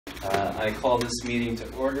I call this meeting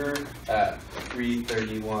to order at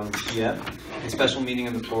 3:31 p.m. A special meeting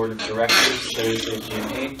of the Board of Directors, Thursday, June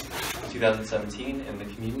 8th, 2017, in the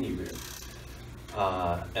community room.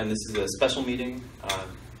 And this is a special meeting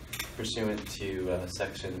pursuant to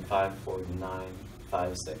Section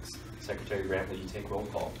 54956. Secretary Brandt, would you take roll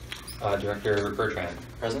call? Director Bertrand.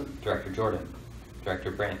 Present. Director Jordan.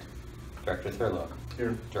 Director Brandt. Director Thurlow.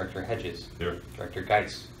 Here. Director Hedges. Here. Director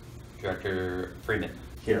Geis. Director Freeman.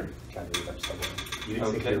 Here. Trying to read up something. You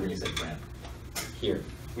didn't say here when you said Grant. Here.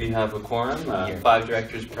 We have a quorum, Here. 5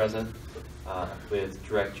 directors present, with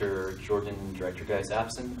Director Jordan and Director Geis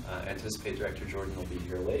absent. Anticipate Director Jordan will be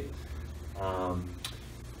here late.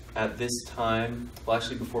 At this time, well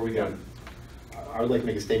actually before we go... I would like to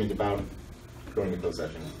make a statement about going to closed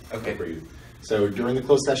session. Okay. For you. So during the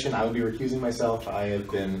closed session, I will be recusing myself. I have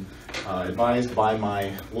been advised by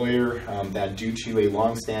my lawyer that due to a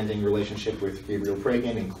long-standing relationship with Gabriel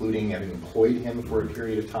Pragan, including having employed him for a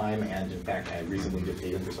period of time, and in fact I recently did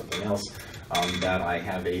pay him for something else, that I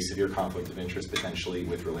have a severe conflict of interest potentially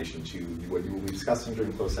with relation to what you will be discussing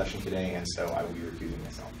during closed session today, and so I will be recusing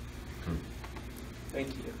myself. Thank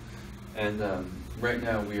you. And right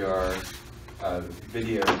now we are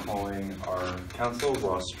video calling our counsel,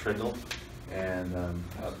 Ross Trindle, and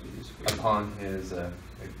upon his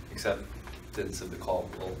acceptance of the call,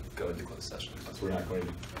 we'll go into closed session. So we're not going to,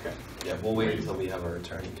 okay. Yeah, we'll wait until we have our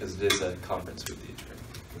attorney, because it is a conference with the attorney.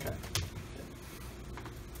 Okay.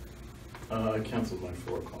 I canceled my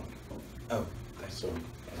 4 o'clock. Oh, thanks. So,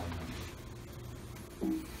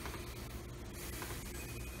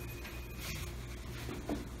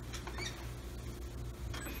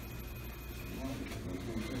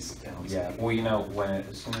 Yeah, well, you know,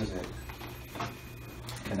 as soon as it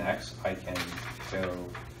connects, I can go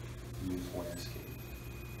use landscape.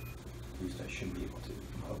 At least I should be able to,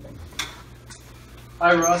 I'm hoping.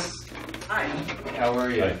 Hi, Russ. Hi. How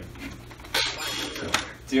are you? Hi.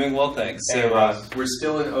 Doing well, thanks. Hey, So Russ. we're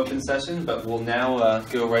still in open session, but we'll now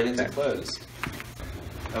go right into closed.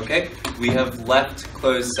 Okay, we have left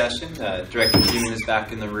closed session. Director Freeman is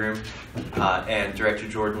back in the room, and Director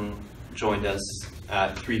Jordan joined us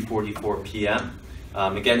at 3:44 p.m.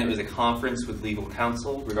 Again, it was a conference with legal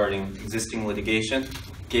counsel regarding existing litigation,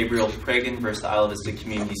 Gabriel Pragan versus the Isla Vista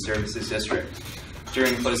Community Services District.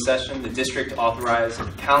 During closed session, the district authorized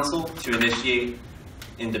counsel to initiate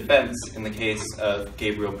in defense in the case of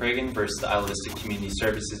Gabriel Pragan versus the Isla Vista Community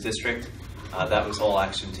Services District. That was all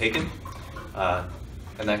action taken.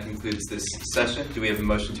 And that concludes this session. Do we have a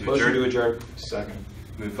motion to adjourn? Motion to adjourn. second.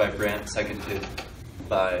 Moved by Brandt, seconded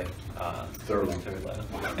by Thurlow.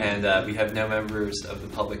 And we have no members of the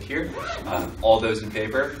public here. All those in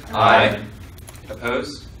favor? Aye.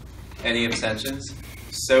 Opposed? Any abstentions?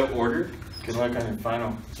 So ordered. Good luck on your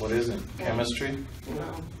final. What is it? Chemistry?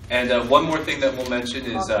 No. And one more thing that we'll mention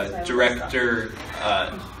is Director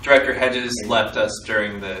Hedges left us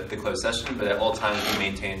during the closed session, but at all times we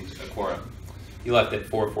maintained a quorum. He left at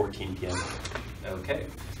 4:14 p.m. Okay.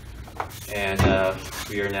 And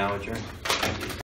we are now adjourned. Thank you.